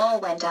since the wall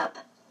went up."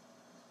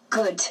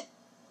 "Good,"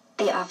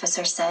 the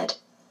officer said.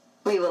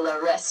 "We will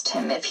arrest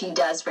him if he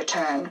does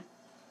return."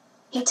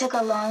 He took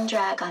a long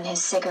drag on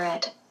his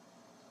cigarette.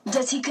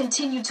 "Does he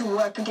continue to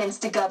work against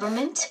the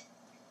government?"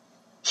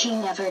 "He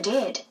never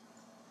did,"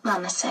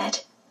 Mama said.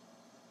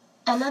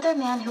 Another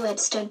man who had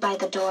stood by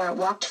the door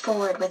walked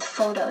forward with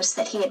photos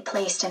that he had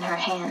placed in her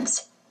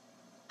hands.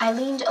 I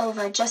leaned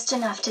over just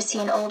enough to see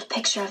an old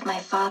picture of my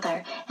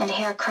father and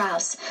Herr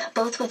Kraus,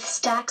 both with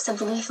stacks of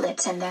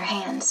leaflets in their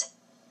hands.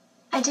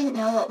 I didn't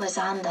know what was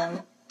on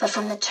them, but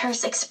from the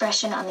terse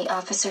expression on the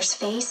officer's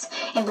face,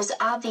 it was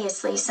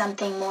obviously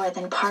something more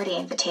than party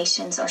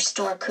invitations or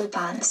store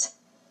coupons.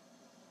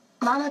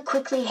 Mama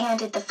quickly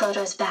handed the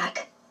photos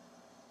back.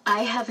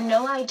 "I have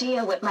no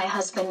idea what my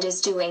husband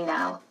is doing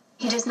now.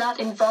 He does not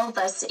involve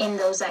us in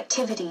those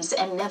activities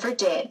and never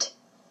did."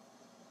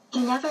 He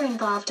never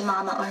involved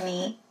Mama or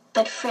me,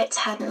 but Fritz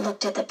hadn't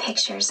looked at the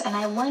pictures, and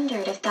I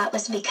wondered if that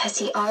was because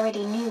he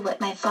already knew what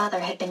my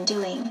father had been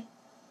doing.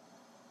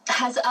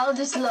 "Has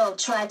Aldous Lowe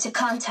tried to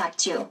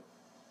contact you?"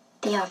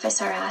 the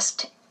officer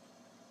asked.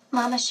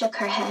 Mama shook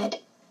her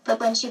head, but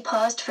when she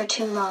paused for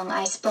too long,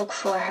 I spoke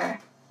for her.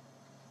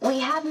 "We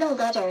have no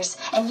letters,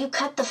 and you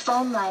cut the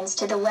phone lines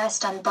to the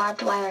West on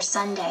barbed wire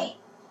Sunday."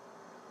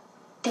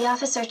 The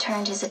officer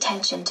turned his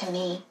attention to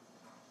me.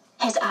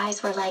 His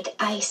eyes were like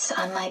ice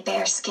on my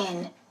bare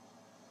skin.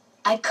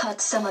 "I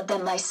cut some of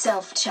them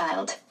myself,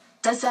 child.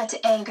 Does that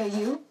anger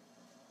you?"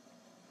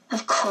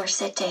 Of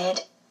course it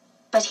did.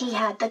 But he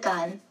had the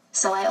gun,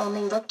 so I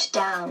only looked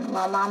down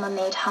while Mama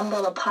made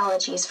humble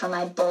apologies for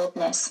my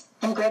boldness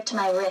and gripped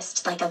my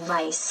wrist like a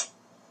vice.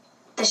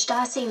 The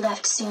Stasi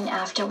left soon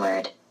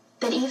afterward,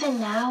 but even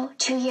now,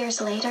 2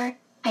 years later,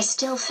 I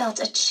still felt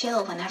a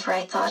chill whenever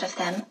I thought of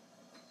them.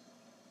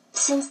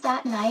 Since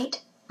that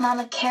night,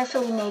 Mama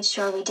carefully made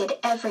sure we did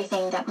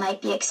everything that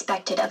might be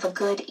expected of a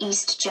good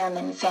East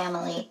German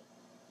family.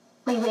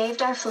 We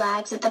waved our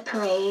flags at the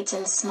parades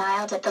and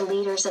smiled at the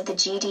leaders of the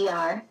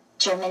GDR,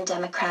 German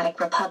Democratic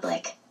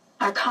Republic,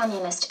 our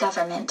communist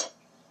government.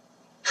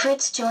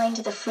 Fritz joined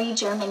the Free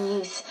German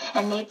Youth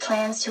and made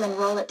plans to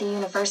enroll at the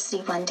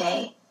university one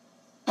day.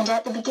 And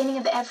at the beginning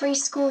of every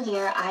school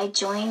year, I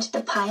joined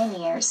the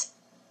pioneers.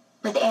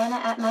 With Anna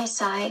at my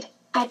side,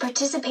 I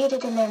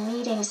participated in their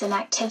meetings and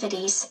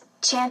activities,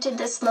 chanted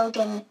the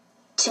slogan,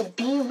 "To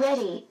be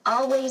ready,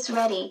 always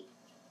ready,"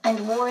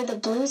 and wore the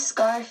blue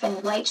scarf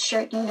and white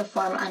shirt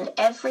uniform on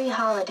every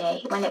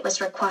holiday when it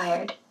was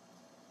required.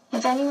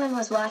 If anyone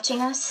was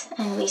watching us,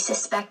 and we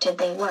suspected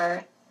they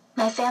were,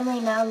 my family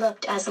now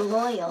looked as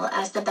loyal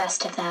as the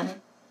best of them.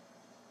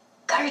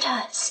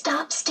 "Gerda,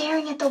 stop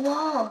staring at the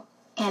wall,"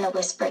 Anna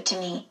whispered to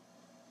me.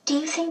 "Do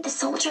you think the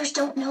soldiers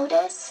don't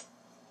notice?"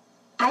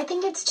 "I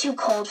think it's too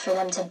cold for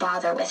them to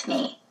bother with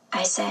me,"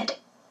 I said.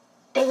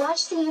 "They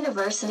watch the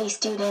university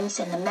students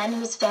and the men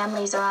whose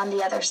families are on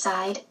the other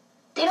side.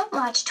 They don't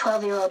watch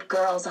 12-year-old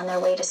girls on their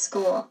way to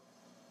school.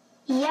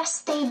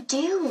 Yes, they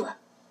do,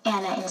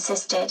 Anna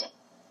insisted.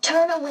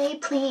 Turn away,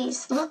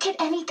 please. Look at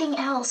anything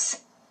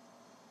else.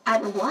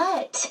 At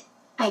what?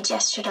 I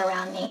gestured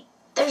around me.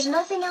 There's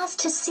nothing else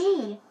to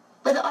see.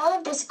 With all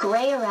of this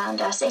gray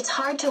around us, it's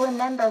hard to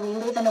remember we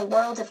live in a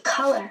world of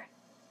color.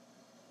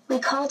 We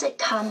called it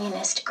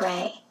communist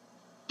gray.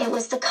 It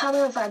was the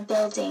color of our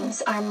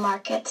buildings, our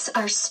markets,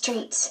 our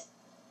streets,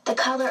 the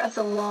color of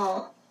the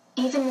wall.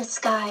 Even the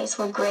skies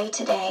were gray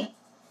today.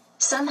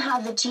 Somehow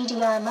the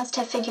GDR must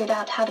have figured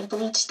out how to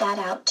bleach that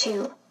out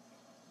too.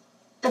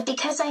 But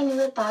because I knew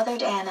it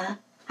bothered Anna,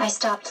 I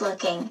stopped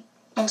looking,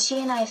 and she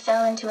and I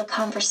fell into a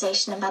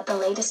conversation about the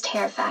latest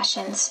hair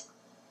fashions.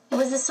 It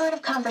was the sort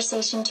of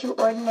conversation two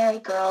ordinary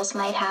girls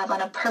might have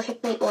on a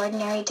perfectly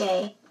ordinary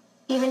day,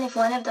 even if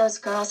one of those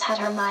girls had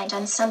her mind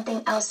on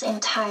something else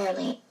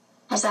entirely,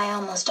 as I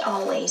almost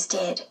always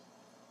did.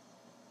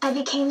 I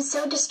became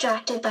so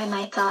distracted by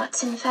my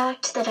thoughts, in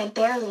fact, that I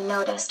barely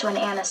noticed when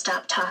Anna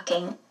stopped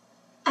talking.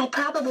 I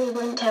probably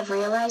wouldn't have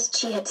realized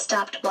she had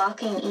stopped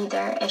walking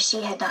either if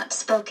she had not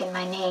spoken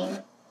my name.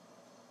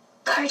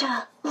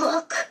 Gerda,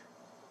 look!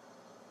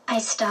 I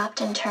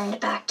stopped and turned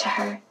back to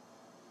her.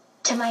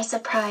 To my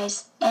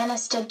surprise, Anna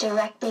stood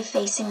directly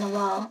facing the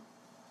wall.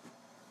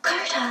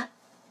 Gerda,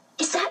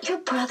 is that your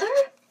brother?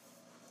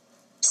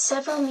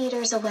 Several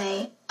meters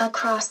away,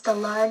 across the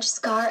large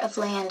scar of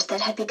land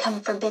that had become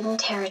forbidden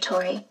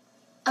territory,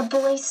 a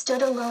boy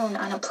stood alone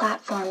on a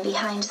platform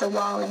behind the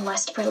wall in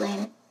West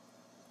Berlin.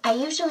 I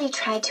usually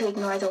tried to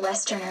ignore the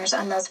Westerners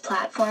on those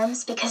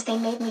platforms because they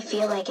made me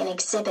feel like an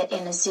exhibit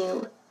in a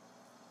zoo.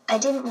 I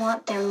didn't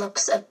want their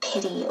looks of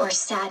pity or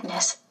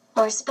sadness,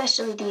 or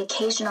especially the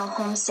occasional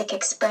homesick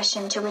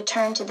expression to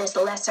return to this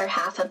lesser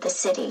half of the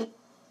city.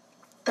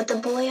 But the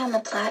boy on the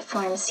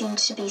platform seemed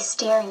to be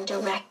staring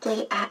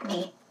directly at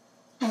me,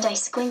 and I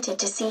squinted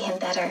to see him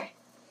better.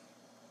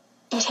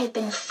 It had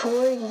been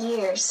 4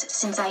 years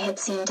since I had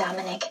seen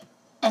Dominic,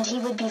 and he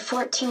would be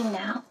 14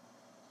 now.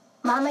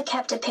 Mama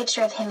kept a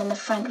picture of him in the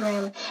front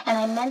room, and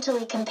I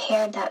mentally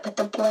compared that with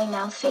the boy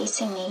now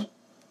facing me.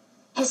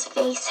 His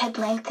face had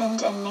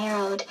lengthened and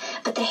narrowed,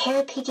 but the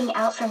hair peeking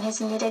out from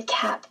his knitted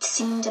cap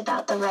seemed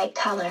about the right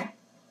color.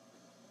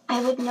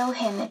 I would know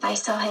him if I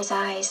saw his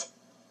eyes,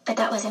 but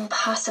that was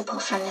impossible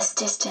from this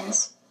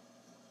distance.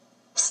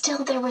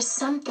 Still, there was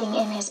something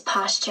in his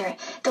posture,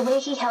 the way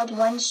he held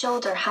one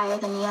shoulder higher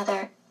than the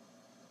other.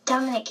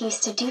 Dominic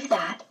used to do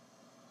that.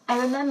 I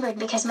remembered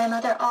because my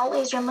mother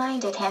always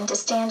reminded him to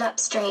stand up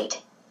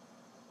straight.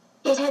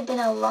 It had been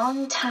a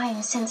long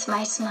time since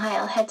my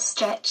smile had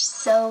stretched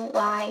so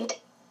wide.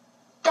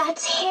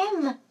 That's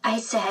him, I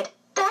said.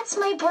 That's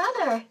my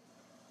brother.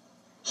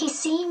 He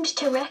seemed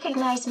to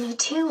recognize me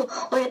too,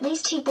 or at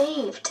least he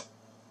waved.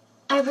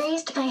 I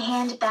raised my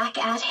hand back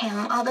at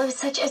him, although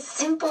such a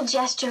simple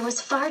gesture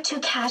was far too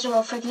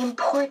casual for the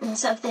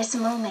importance of this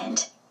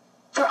moment.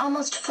 For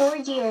almost 4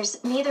 years,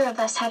 neither of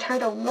us had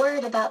heard a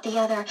word about the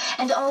other,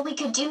 and all we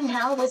could do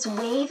now was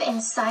wave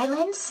in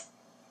silence.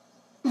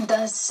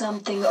 Does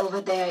something over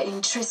there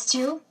interest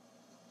you?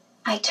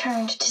 I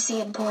turned to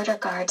see a border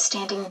guard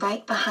standing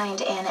right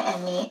behind Anna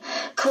and me,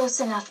 close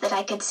enough that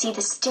I could see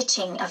the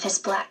stitching of his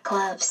black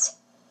gloves.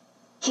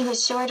 He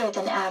was shorter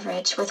than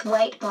average, with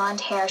white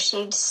blonde hair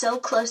shaved so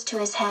close to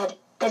his head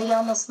that he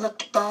almost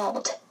looked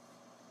bald.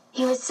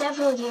 He was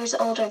several years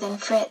older than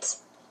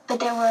Fritz, but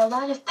there were a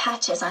lot of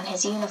patches on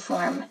his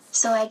uniform,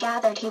 so I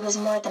gathered he was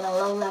more than a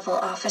low-level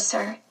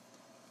officer.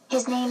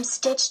 His name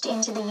stitched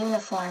into the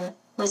uniform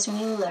was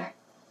Mueller,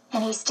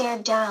 and he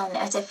stared down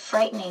as if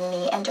frightening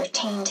me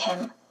entertained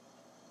him.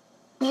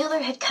 Mueller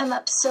had come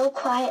up so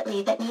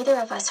quietly that neither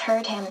of us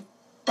heard him,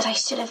 but I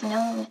should have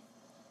known.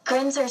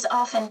 Grenzers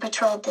often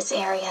patrolled this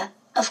area.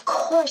 Of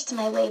course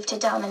my wave to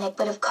Dominic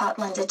would have caught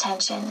one's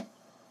attention.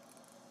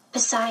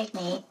 Beside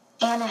me,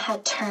 Anna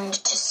had turned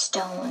to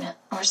stone,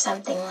 or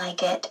something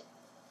like it.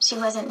 She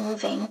wasn't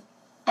moving,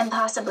 and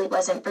possibly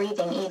wasn't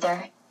breathing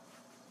either.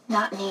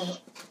 Not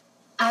me.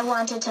 I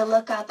wanted to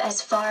look up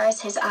as far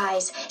as his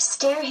eyes,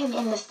 stare him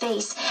in the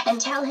face,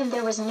 and tell him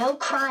there was no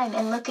crime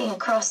in looking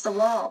across the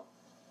wall.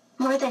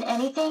 More than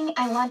anything,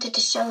 I wanted to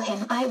show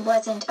him I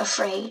wasn't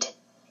afraid.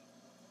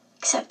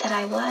 Except that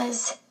I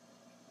was.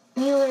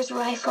 Mueller's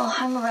rifle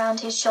hung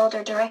around his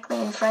shoulder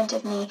directly in front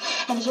of me,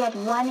 and he had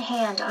one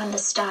hand on the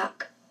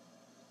stock.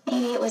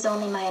 Maybe it was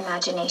only my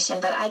imagination,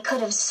 but I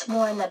could have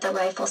sworn that the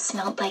rifle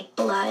smelled like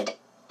blood,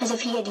 as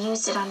if he had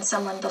used it on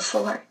someone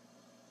before.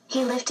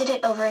 He lifted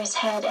it over his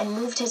head and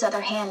moved his other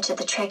hand to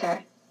the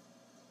trigger.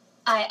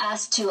 I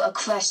asked you a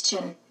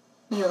question,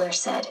 Mueller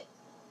said.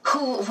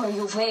 Who were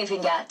you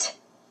waving at?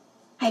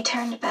 I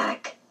turned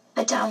back,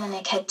 but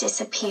Dominic had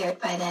disappeared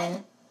by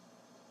then.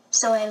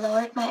 So I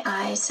lowered my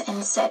eyes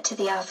and said to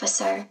the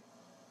officer,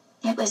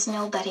 It was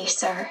nobody,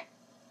 sir.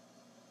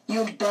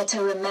 You'd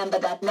better remember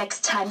that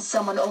next time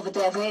someone over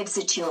there waves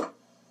at you.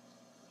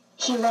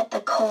 He let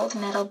the cold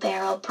metal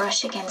barrel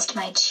brush against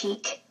my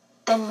cheek,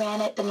 then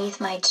ran it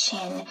beneath my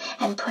chin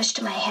and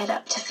pushed my head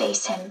up to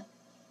face him.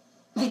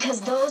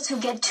 Because those who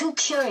get too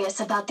curious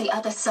about the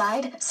other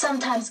side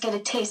sometimes get a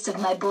taste of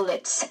my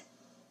bullets.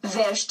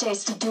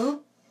 Verstehst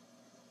du?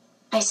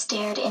 I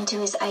stared into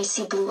his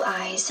icy blue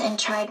eyes and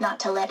tried not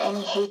to let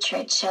any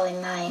hatred show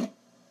in mine.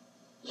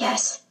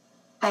 Yes,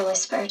 I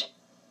whispered.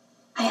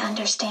 I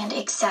understand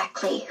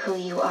exactly who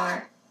you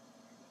are.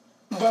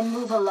 Then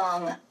move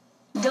along.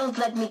 Don't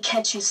let me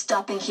catch you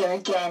stopping here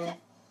again.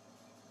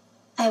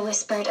 I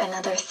whispered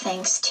another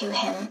thanks to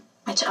him,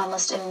 which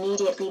almost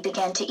immediately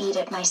began to eat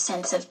at my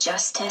sense of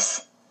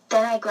justice.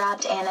 Then I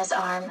grabbed Anna's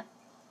arm.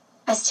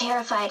 As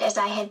terrified as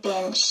I had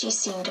been, she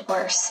seemed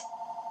worse.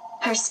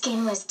 Her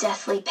skin was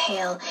deathly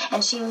pale,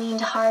 and she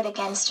leaned hard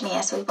against me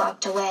as we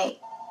walked away.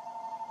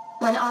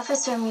 When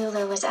Officer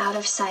Mueller was out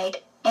of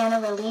sight, Anna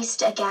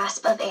released a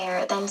gasp of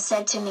air, then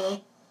said to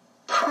me,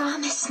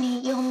 "Promise me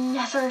you'll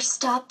never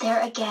stop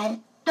there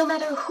again, no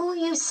matter who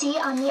you see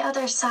on the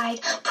other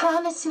side.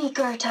 Promise me,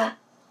 Goethe."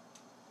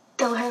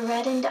 Though her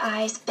reddened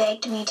eyes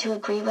begged me to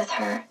agree with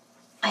her,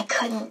 I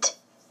couldn't.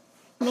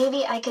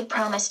 Maybe I could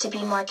promise to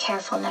be more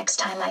careful next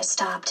time I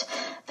stopped,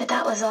 but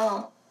that was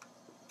all.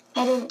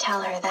 I didn't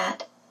tell her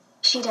that.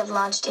 She'd have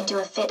launched into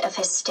a fit of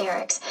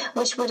hysterics,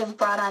 which would have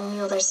brought on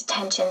Mueller's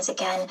attentions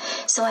again,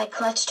 so I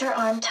clutched her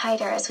arm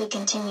tighter as we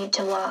continued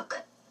to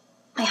walk.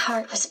 My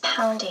heart was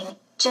pounding,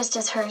 just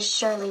as hers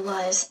surely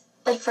was,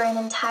 but for an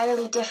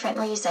entirely different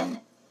reason.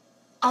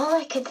 All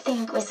I could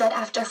think was that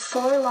after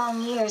 4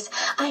 long years,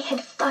 I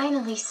had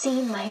finally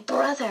seen my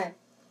brother.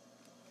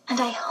 And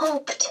I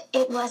hoped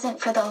it wasn't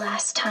for the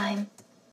last time.